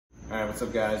Alright, what's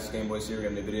up guys? Gameboys here, we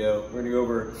got a new video. We're gonna go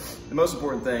over the most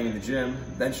important thing in the gym,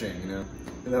 benching, you know?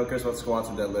 No one cares about squats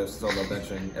or deadlifts, it's all about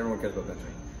benching. Everyone cares about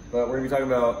benching. But we're gonna be talking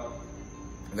about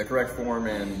the correct form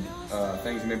and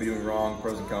things you may be doing wrong,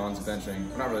 pros and cons of benching.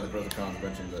 Well, not really the pros and cons of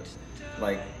benching, but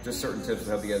like just certain tips to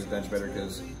help you guys bench better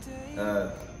because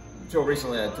until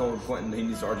recently I told Quentin he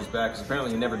needs to arch his back because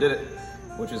apparently he never did it,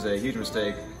 which is a huge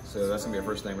mistake. So that's gonna be our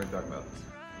first thing we're gonna talk about.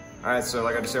 Alright, so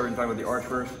like I just said, we're gonna talk about the arch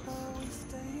first.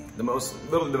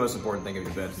 Literally the most important thing of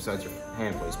your bench besides your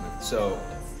hand placement. So,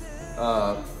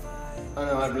 I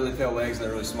know I have really pale legs and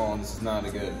they're really small and this is not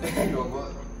a good angle,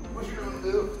 but what you're gonna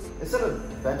do, instead of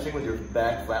benching with your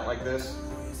back flat like this,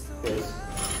 is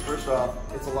first off,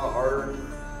 it's a lot harder.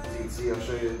 As you can see, I'll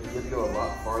show you, you have to go a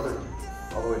lot farther,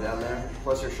 all the way down there.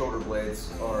 Plus your shoulder blades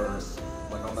are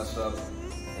like all messed up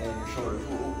and your shoulders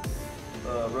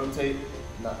will rotate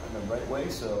not in the right way.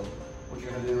 So what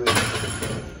you're gonna do is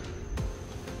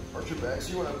arch your back.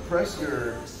 So you want to press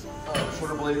your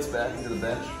shoulder blades back into the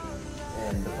bench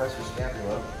and depress your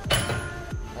scapula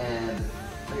and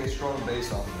make a strong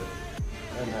base off of it.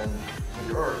 And then with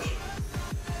your arch,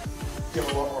 you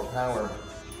have a lot more power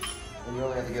and you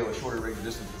only have to go a shorter range of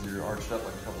distance because you're arched up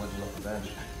like a couple inches off the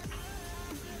bench.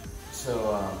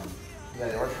 So yeah,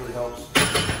 the arch really helps.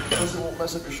 Plus it won't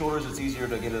mess up your shoulders, it's easier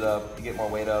to get it up, you get more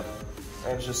weight up,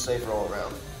 and it's just safer all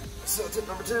around. So tip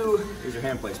number 2 is your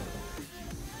hand placement.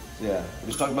 Yeah, we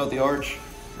just talked about the arch,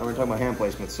 now we're talking about hand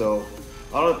placement. So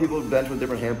a lot of people bench with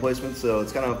different hand placements, so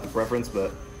it's kind of up to preference,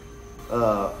 but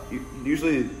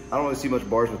usually I don't really see much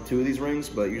bars with 2 of these rings,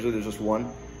 but usually there's just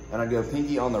one. And I go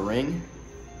pinky on the ring.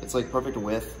 It's like perfect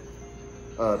width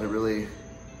to really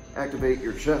activate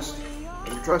your chest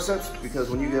and your triceps,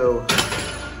 because when you go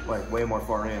like way more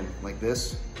far in, like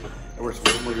this, it works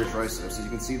way more your triceps. So you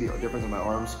can see the difference in my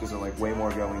arms because they're like way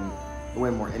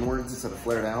more inwards instead of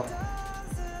flared out.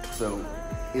 So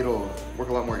it'll work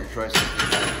a lot more in your triceps.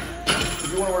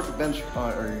 If you want to work the bench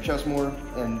or your chest more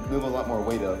and move a lot more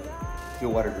weight up,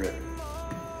 feel wider grip.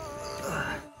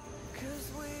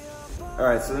 All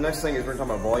right, so the next thing is we're talking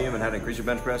about volume and how to increase your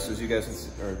bench press. As you guys can see,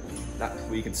 or not,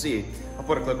 well, you can see, I'll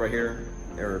put a clip right here,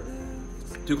 or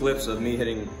 2 clips of me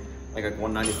hitting like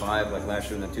 195 like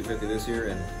last year and then 250 this year,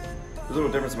 and there's a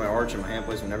little difference in my arch and my hand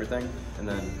placement and everything. And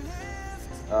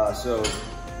then, so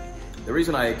the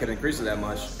reason I could increase it that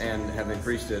much and have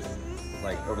increased it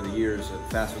like over the years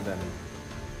faster than,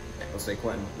 let's say,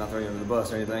 Quentin, not throwing him under the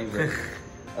bus or anything, but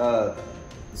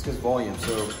it's because volume.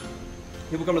 So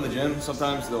people come to the gym,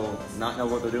 sometimes they'll not know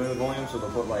what they're doing with volume, so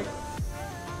they'll put like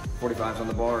 45s on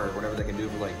the bar or whatever they can do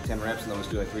for like 10 reps, and they'll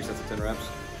just do like 3 sets of 10 reps.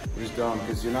 Which is dumb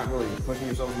because you're not really pushing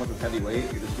yourself as much with heavy weight,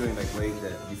 you're just doing like weight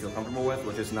that you feel comfortable with,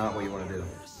 which is not what you want to do.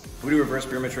 We do reverse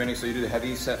pyramid training, so you do the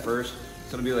heavy set first,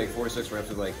 so it'll be like 4 to 6 reps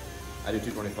of like, I do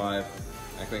 225,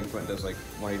 I think Quentin does like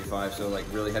 185, so like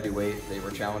really heavy weight that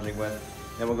we're challenging with.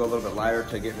 Then we'll go a little bit lighter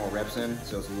to get more reps in,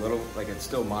 so it's a little, like it's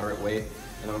still moderate weight,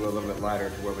 and then we'll go a little bit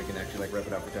lighter to where we can actually like rep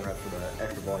it out for 10 reps for the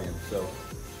extra volume. So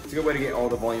it's a good way to get all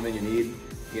the volume that you need,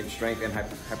 get strength and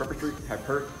hypertrophy.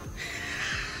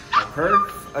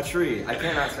 I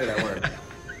cannot say that word.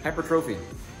 Hypertrophy.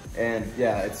 And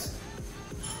yeah, it's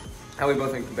how we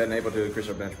both have been able to increase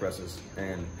our bench presses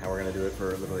and how we're gonna do it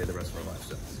for literally the rest of our lives.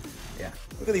 So yeah.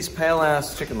 Look at these pale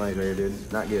ass chicken legs right here,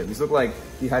 dude. Not good. These look like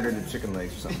dehydrated chicken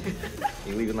legs or something.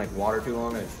 You leave in like water too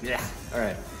long? Yeah. All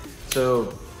right.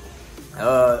 So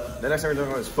the next thing we're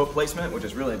talking about is foot placement, which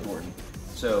is really important.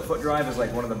 So foot drive is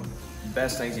like one of the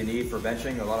best things you need for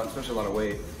benching, especially a lot of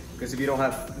weight. Because if you don't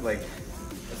have like,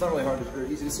 it's not really hard or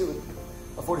easy to see with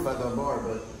a 45-pound bar,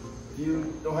 but if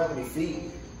you don't have any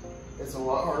feet, it's a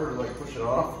lot harder to like push it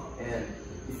off, and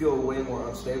you feel way more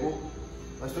unstable.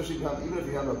 Especially even if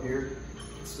you have them up here,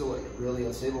 it's still like really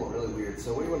unstable and really weird.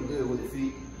 So what you want to do with your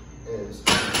feet is,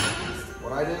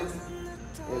 what I do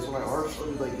is when I arch,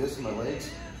 I'll do like this in my legs,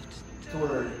 to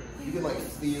where you can like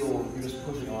feel you're just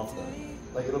pushing off them.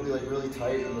 Like it'll be like really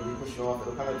tight, and you'll be pushing off.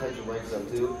 It'll kind of tighten your legs up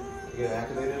too to get it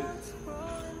activated.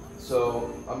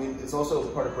 So, I mean, it's also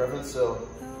part of preference. So,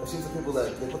 I've seen some people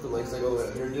that they put their legs like all the way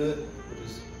out here and do it, which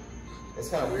is, it's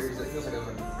kind of weird because it feels like I'm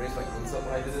going to raise my glutes up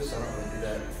when I do this, so I don't really do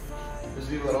that. There's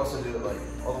people that also do it like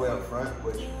all the way out front,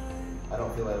 which I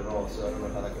don't feel that at all, so I don't know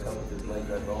how that could help with the leg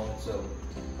drive at all. So,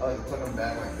 I like to tuck them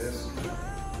back like this,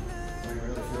 where you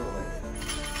really feel like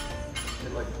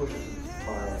it like pushes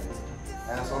my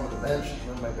ass onto the bench and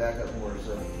then my back up more.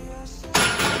 So,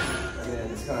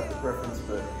 again, it's kind of the preference,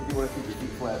 but if you want to keep your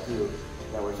feet flat too,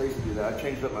 that works. I used to do that. I've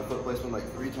changed up my foot placement like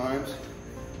 3 times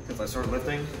since I started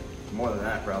lifting. More than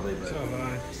that probably, but so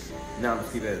now I'm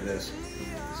just keeping it at this.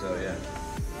 So yeah.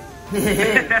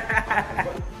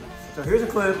 So here's a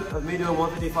clip of me doing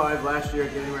 155 last year,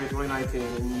 January 2019,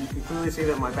 and you can clearly see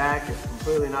that my back is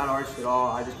completely not arched at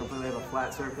all. I just completely have a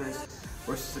flat surface.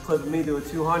 Versus a clip of me doing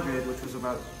 200, which was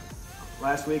about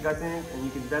last week, I think, and you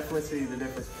can definitely see the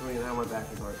difference between how my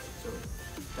back is arched. So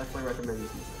definitely recommend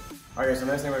using this. All right, so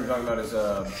the next thing we're talking about is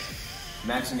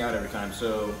maxing out every time.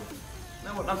 So,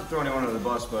 not to throw anyone under the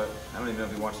bus, but I don't even know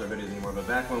if you watch our videos anymore, but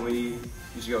back when we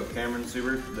used to go with Cameron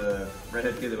Subert, the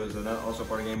redhead kid that was also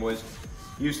part of Game Boys,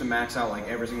 he used to max out like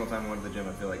every single time we went to the gym,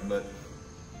 I feel like. But,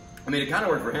 I mean, it kind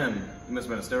of worked for him. He must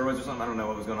have been on steroids or something. I don't know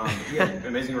what was going on. But he had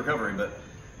amazing recovery, but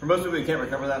for most people, you can't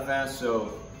recover that fast,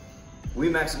 so me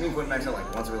and Quentihn max out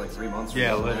like once every like 3 months.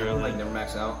 Yeah, literally. Like never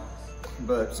max out.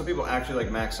 But some people actually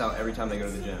like max out every time they go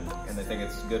to the gym, and they think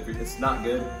it's good for you. It's not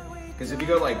good, because if you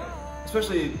go like,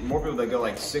 especially more people that go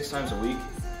like 6 times a week,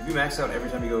 if you max out every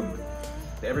time you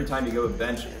go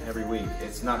bench every week,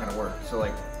 it's not gonna work. So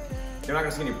like, you're not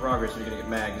gonna see any progress. You're gonna get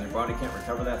mad because your body can't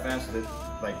recover that fast. So that,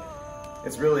 like,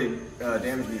 it's really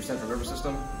damaging your central nervous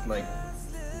system. Like,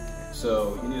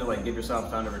 so you need to like give yourself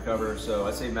time to recover. So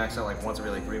I'd say max out like once every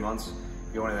like 3 months.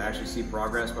 If you want to actually see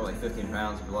progress, for like 15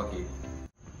 pounds if you're lucky.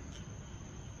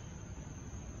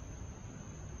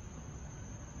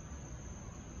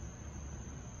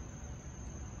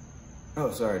 Oh,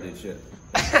 sorry, dude, shit.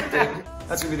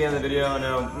 That's gonna be the end of the video.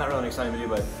 No, not really an exciting video,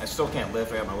 but I still can't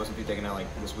lift. I got my wisdom teeth taken out like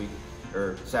this week,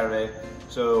 or Saturday.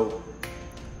 So,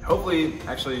 hopefully,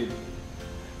 actually,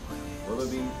 will it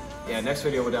be? Yeah, next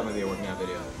video will definitely be a working out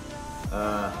video.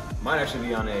 Might actually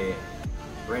be on a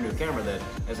brand new camera that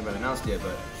hasn't been announced yet,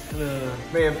 but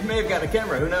may have gotten a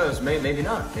camera, who knows, maybe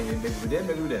not. Maybe we did,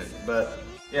 maybe we didn't. But,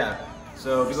 yeah.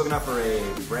 So be looking out for a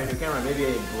brand new camera, maybe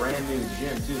a brand new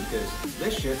gym too, because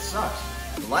this shit sucks.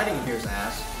 The lighting in here is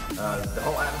ass. The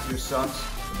whole atmosphere sucks.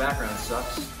 The background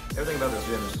sucks. Everything about this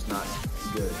gym is just not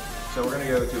good. So we're gonna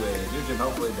go to a new gym,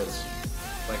 hopefully that's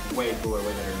like way cooler,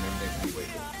 way better, and everything should be way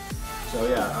cool. So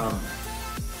yeah,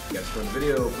 you guys enjoyed the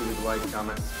video. Please leave a like,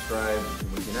 comment, subscribe.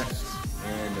 We'll see you next.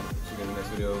 And see you guys in the next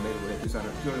video. Maybe we'll hit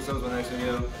 200 subs on the next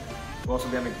video. We'll also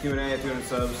be having a Q&A at 200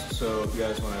 subs, so if you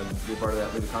guys want to be a part of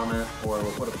that, leave a comment, or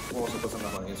we'll also put something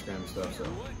up on Instagram and stuff, so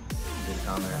leave a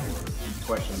comment or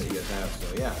question that you guys have, so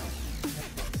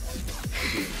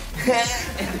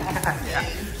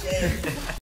yeah.